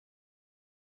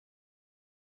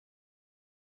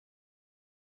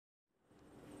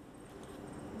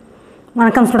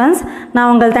வணக்கம் ஸ்டூடெண்ட்ஸ், நான்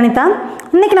உங்கள் தனிதா.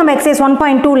 இன்றைக்கி நம்ம எக்ஸசைஸ்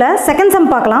 1.2ல செகண்ட் சம்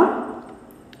பார்க்கலாம்.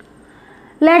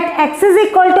 Let x is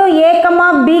equal to a,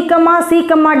 b, c,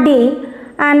 d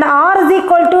and r is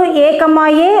equal to a,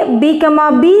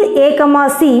 b,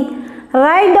 c.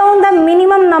 Write down the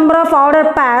minimum number of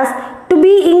ordered pairs to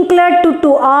be included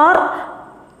to R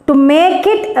to make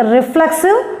it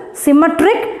reflexive,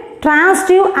 symmetric,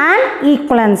 transitive and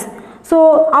equivalence. So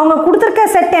அவங்க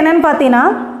கொடுத்துருக்க set என்னன்னு பார்த்தீங்கன்னா,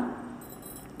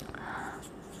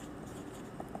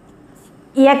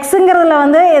 எக்ஸுங்கிறதுல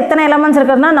வந்து எத்தனை elements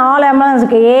இருக்குதுன்னா 4 elements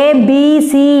இருக்குது. ஏ, B,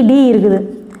 C, D இருக்குது.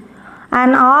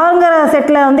 And ஆறுங்கிற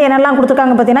settle வந்து என்னெல்லாம்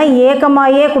கொடுத்துருக்காங்க பார்த்தீங்கன்னா,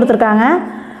 ஏ கொடுத்துருக்காங்க,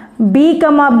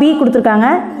 பி கொடுத்துருக்காங்க,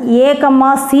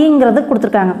 சிங்கிறது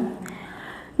கொடுத்துருக்காங்க.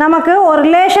 நமக்கு ஒரு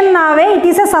ரிலேஷன்னாவே it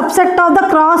is a subset of the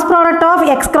cross product of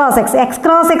X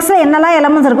cross எக்ஸில் என்னெல்லாம்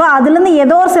எலமெண்ட்ஸ் இருக்கோ அதுலேருந்து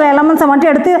ஏதோ ஒரு சில எலமெண்ட்ஸை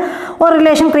மட்டும் எடுத்து ஒரு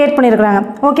ரிலேஷன் க்ரியேட் பண்ணியிருக்கிறாங்க.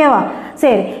 ஓகேவா?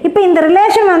 சரி, இப்போ இந்த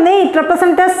ரிலேஷன் வந்து it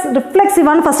represent as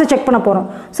ரிஃப்ளெக்சிவான்னு first check பண்ண போகிறோம்.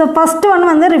 ஸோ ஃபஸ்ட்டு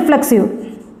ஒன் வந்து ரிஃப்ளெக்சிவ்.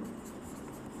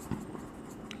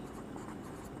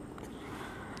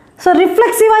 ஸோ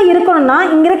ரிஃப்ளெக்சிவாக இருக்கணும்னா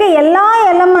இங்கே இருக்க எல்லா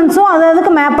எலமெண்ட்ஸும்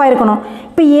அதுக்கு மேப் ஆகிருக்கணும்.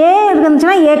 இப்போ ஏ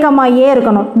இருந்துச்சுன்னா ஏ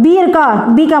இருக்கணும், பி இருக்கா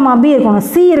பி இருக்கணும்,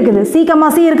 சி இருக்குது சி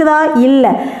இருக்குதா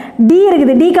இல்லை, டி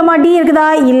இருக்குது டி இருக்குதா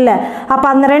இல்லை. அப்போ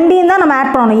அந்த ரெண்டையும் தான் நம்ம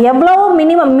ஆட் பண்ணணும். எவ்வளோ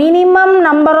minimum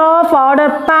number of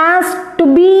order pairs to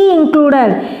be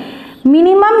included.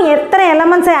 Minimum எத்தனை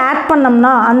எலமெண்ட்ஸை ஆட்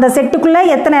பண்ணோம்னா, அந்த செட்டுக்குள்ளே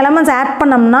எத்தனை எலமெண்ட்ஸ் ஆட்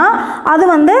பண்ணோம்னா அது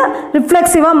வந்து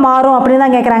ரிஃப்ளெக்சிவாக மாறும் அப்படின்னு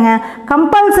தான் கேட்குறாங்க.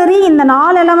 கம்பல்சரி இந்த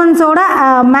 4 எலமெண்ட்ஸோட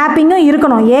மேப்பிங்கும்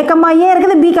இருக்கணும். ஏ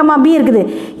இருக்குது, பி இருக்குது.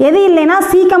 எது இல்லைன்னா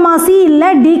சி இல்லை,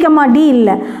 டி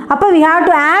இல்லை. அப்போ we have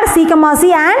to add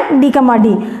C and D.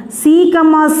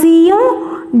 சியும்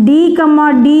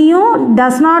டியும்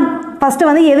does not, first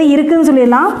வந்து எது இருக்குதுன்னு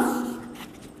சொல்லிடலாம்.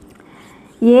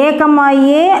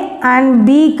 A, and B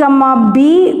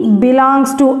belongs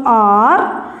to R,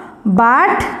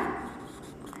 but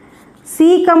C,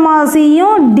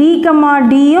 D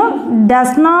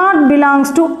does not belongs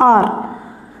to R.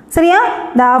 சரியா?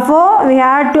 Therefore, we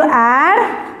have to add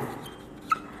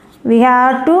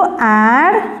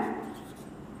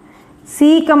C,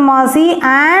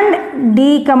 and D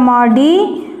to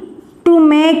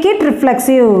make it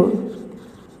reflexive.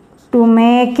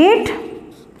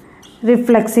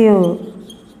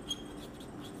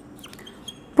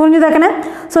 புரிஞ்சுதாக்கண்ணே?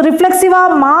 So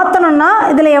ரிஃப்ளெக்சிவாக மாற்றணும்னா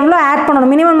இதில் எவ்வளோ add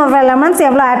பண்ணணும், minimum of elements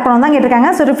எவ்வளோ add பண்ணணும் தான் கேட்டிருக்காங்க.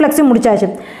 So reflexive முடிச்சாச்சு.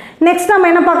 Next நம்ம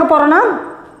என்ன பார்க்க போகிறோம்னா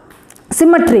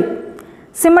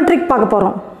சிமெட்ரிக் பார்க்க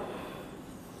போகிறோம்.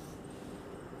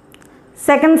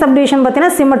 செகண்ட் சப்டிவிஷன்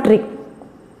பார்த்தீங்கன்னா சிமெட்ரிக்.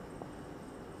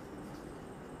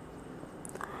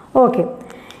 ஓகே,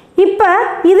 இப்போ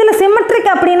இதில் சிமெட்ரிக்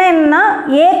அப்படின்னா என்னென்னா,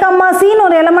 சின்னு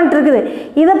ஒரு எலமெண்ட் இருக்குது.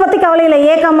 இதை பற்றி கவலை இல்லை.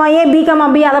 ஏ,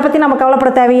 பி அதை பற்றி நம்ம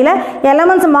கவலைப்பட தேவையில்லை.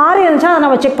 எலமெண்ட்ஸ் மாறி இருந்துச்சுன்னா அதை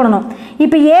நம்ம செக் பண்ணணும்.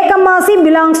 இப்போ சி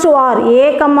பிலாங்ஸ் டு ஆர்.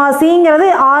 சிங்கிறது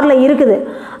ஆரில் இருக்குது.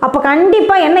 அப்போ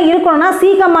கண்டிப்பாக என்ன இருக்கணும்னா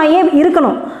ஏ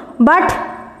இருக்கணும். But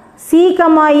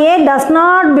A does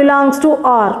not belongs to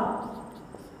R.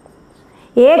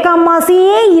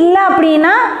 CIE இல்லை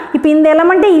அப்படின்னா, இப்போ இந்த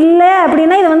எலமெண்ட்டே இல்லை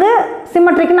அப்படின்னா இது வந்து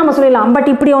சிமெட்ரிக்னு நம்ம சொல்லிடலாம். பட்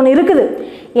இப்படி ஒன்று இருக்குது,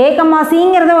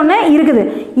 சிங்கிறது ஒன்று இருக்குது.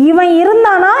 இவன்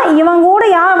இருந்தானா இவன் கூட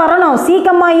யார் வரணும்,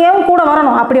 ஏவும் கூட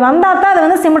வரணும். அப்படி வந்தால் தான் அது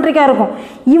வந்து சிமெட்ரிக்காக இருக்கும்.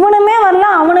 இவனுமே வரல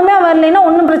அவனுமே வரலைன்னா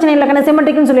ஒன்றும் பிரச்சனை இல்லை, கண்ணு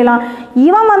சிமெட்ரிக்னு சொல்லிடலாம்.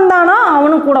 இவன் வந்தானா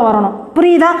அவனும் கூட வரணும்.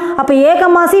 புரியுதா? அப்போ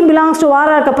சி பிலாங்ஸ் டு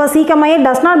ஆர் இருக்கப்போ ஏ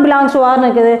டஸ் நாட் பிலாங்ஸ் டு ஆர்னு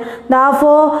இருக்குது.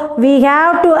 therefore we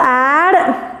have to add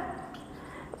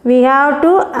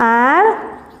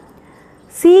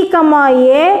C,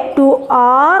 A to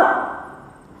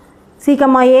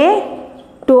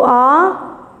R,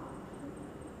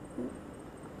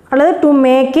 அல்லது to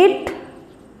make it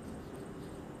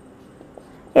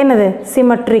என்னது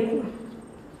சிமெட்ரிக்.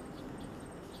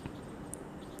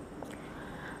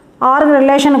 ஆறு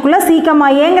ரிலேஷனுக்குள்ளே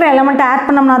ஏங்கிற எலமெண்ட் ஆட்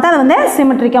பண்ணோம்னா தான் அது வந்து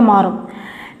சிமெட்ரிக்காக மாறும்.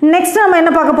 நெக்ஸ்ட் நம்ம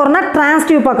என்ன பார்க்க போகிறோம்னா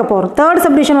டிரான்சிட்டிவ் பார்க்க போகிறோம். தேர்ட்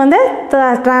சப்டிவிஷன் வந்து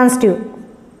டிரான்சிட்டிவ்.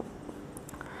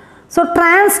 ஸோ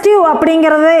டிரான்சிட்டிவ்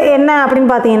அப்படிங்கிறது என்ன அப்படின்னு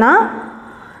பார்த்தீங்கன்னா,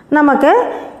 நமக்கு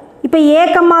இப்போ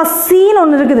சின்னு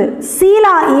ஒன்று இருக்குது. சியில்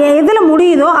எதில்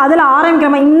முடியுதோ அதில்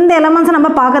ஆரம்பிக்கிற இந்த எலமெண்ட்ஸை நம்ம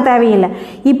பார்க்க தேவையில்லை.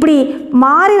 இப்படி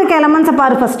மாறி இருக்க எலமெண்ட்ஸை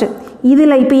பாரு ஃபஸ்ட்டு.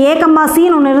 இதில் இப்போ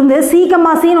சின்னு ஒன்று இருந்து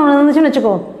சின்னு ஒன்று இருந்துச்சுன்னு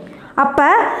வச்சுக்கோ. அப்போ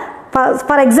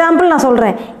ஃபார் எக்ஸாம்பிள் நான்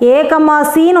சொல்கிறேன்,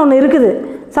 சின்னு ஒன்று இருக்குது.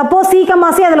 சப்போஸ் சி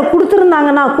அதில்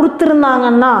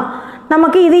கொடுத்துருந்தாங்கன்னா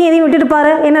நமக்கு இதையும் விட்டுட்டு பாரு,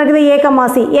 என்ன இருக்குது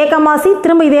சி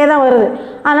திரும்ப இதே தான் வருது.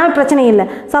 அதனால் பிரச்சனை இல்லை.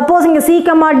 சப்போஸ் இங்கே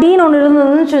டின்னு ஒன்று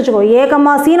இருந்ததுன்னு வச்சுக்கோ.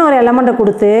 சின்னு ஒரு எலமெண்ட்டை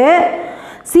கொடுத்து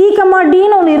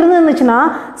டின்னு ஒன்று இருந்துச்சுன்னா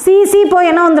போய்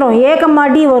என்ன வந்துடும்,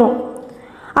 டி வரும்.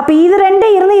 அப்போ இது ரெண்டு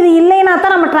இருந்து இது இல்லைன்னா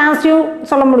தான் நம்ம டிரான்ஸ்டிவ்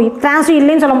சொல்ல முடியும், டிரான்ஸ்டிவ்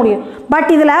இல்லைன்னு சொல்ல முடியும். பட்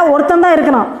இதில் ஒருத்தன் தான்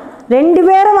இருக்கணும், ரெண்டு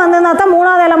பேரும் வந்திருந்தா தான்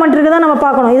மூணாவது எலமெண்ட் இருக்குது தான் நம்ம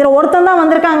பார்க்கணும். இதில் ஒருத்தன் தான்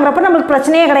வந்திருக்காங்கிறப்ப நம்மளுக்கு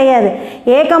பிரச்சனையே கிடையாது.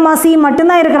 ஏகமா சி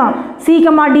மட்டும்தான் இருக்கிறோம்,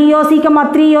 சீக்கமா டியோ சீக்கமா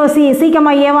த்ரீயோ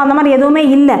சீக்கமா ஏவோ அந்த மாதிரி எதுவுமே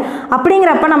இல்லை.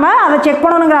 அப்படிங்கிறப்ப நம்ம அதை செக்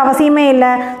பண்ணணுங்கிற அவசியமே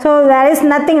இல்லை. So there is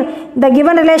nothing, the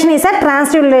given relation is a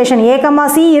transitive relation. ஏகமா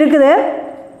C இருக்குது,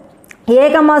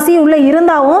 ஏகமா சி உள்ளே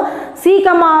இருந்தாலும்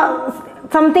சீக்கமா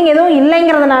சம்திங் எதுவும்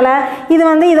இல்லைங்கிறதுனால இது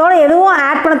வந்து இதோட எதுவும்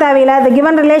ஆட் பண்ண தேவையில்லை. The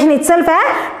given relation it self a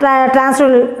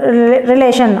transitive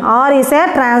relation, R is a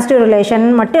transitive relation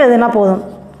மட்டும் எதுனா போதும்.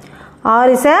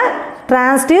 R is a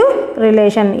transitive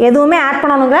relation, எதுவுமே ஆட்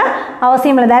பண்ணணுங்கிற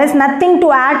அவசியம் இல்லை. there is nothing to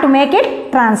add to make it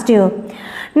transitive.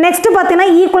 Next பார்த்தீங்கன்னா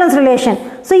equivalence relation.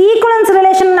 So equivalence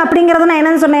relation அப்படிங்கிறது நான்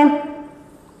என்னன்னு சொன்னேன்,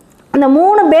 இந்த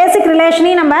மூணு பேசிக்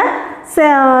ரிலேஷனையும் நம்ம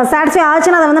சாட்டிஸ்ஃபை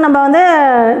ஆச்சுன்னா அதை வந்து நம்ம வந்து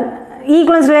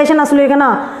ஈக்குவலன்ஸ் ரிலேஷன் நான் சொல்லியிருக்கேன்னா.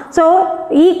 ஸோ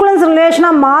ஈக்குவலன்ஸ்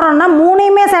ரிலேஷனாக மாறணும்னா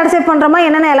மூணையுமே சாட்டிஸ்ஃபை பண்ணுற மாதிரி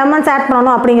என்னென்ன எலமெண்ட்ஸ் ஆட்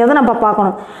பண்ணணும் அப்படிங்கிறது நம்ம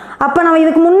பார்க்கணும். அப்போ நம்ம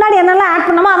இதுக்கு முன்னாடி என்னெல்லாம் ஆட்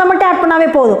பண்ணோமோ அதை மட்டும் ஆட் பண்ணாவே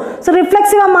போதும். ஸோ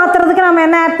ரிஃப்ளெக்சிவாக மாற்றுறதுக்கு நம்ம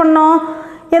என்ன ஆட் பண்ணோம்,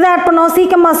 எதை ஆட் பண்ணோம்,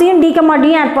 சீக்கமா சியும் டிகமா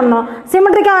டியும் ஆட் பண்ணோம்.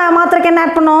 சிமெட்ரிக்காக மாற்றுறதுக்கு என்ன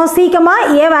ஆட் பண்ணோம், சீக்கமா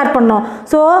ஏவை ஆட் பண்ணோம்.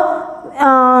 ஸோ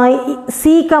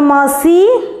சீக்கமா சி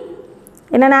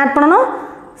என்னென்ன ஆட் பண்ணணும்,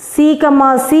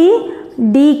 சீக்கமா C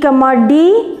டிகமா D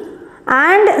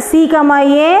and C comma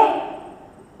A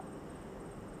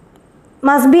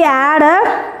must be added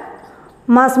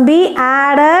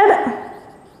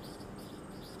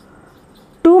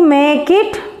to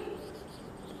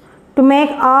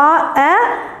make R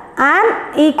an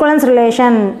equivalence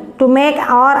relation, to make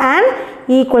R an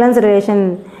equivalence relation.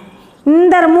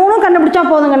 இந்த மூணும் கண்டுபிடிச்சா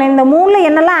போதுங்க. இந்த மூணில்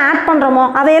என்னெல்லாம் ஆட் பண்ணுறோமோ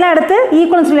அதையெல்லாம் எடுத்து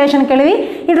ஈக்குவலன்ஸ் ரிலேஷன் எழுதி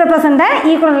இட் ரெப்ரசென்ட்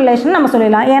ஈக்குவல் ரிலேஷன் நம்ம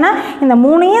சொல்லிடலாம். ஏன்னா இந்த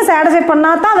மூணையும் சாட்டிஸ்ஃபை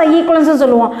பண்ணால் தான் அதை ஈக்குவலன்ஸ்னு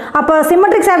சொல்லுவோம். அப்போ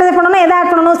சிமெட்ரிக் சாட்டிஸ்ஃபை பண்ணணும் எதை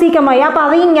ஆட் பண்ணணும், சீக்கமாயி, அப்போ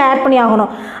அதையும் இங்கே ஆட் பண்ணி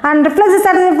ஆகணும். அண்ட் ரிஃப்ளெக்ஸிவ்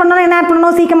சாட்டிஸ்ஃபை பண்ணணும் என்ன ஆட்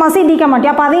பண்ணணும், சீக்கமா சி டிகமாட்டி,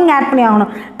 அப்போ அதையும் இங்கே ஆட் பண்ணி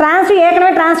ஆகணும். டிரான்ஸ்டிவ்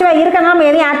ஏற்கனவே டிரான்ஸ்டிவாக இருக்கிறனால நம்ம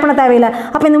எதையும் ஆட் பண்ண தேவையில்லை.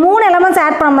 அப்போ இந்த மூணு எலமெண்ட்ஸ்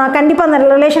ஆட் பண்ணோம்னா கண்டிப்பாக அந்த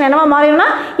ரிலேஷன் என்னவா மாறிடும்னா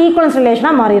ஈக்குவலன்ஸ்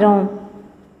ரிலேஷனாக மாறிடும்.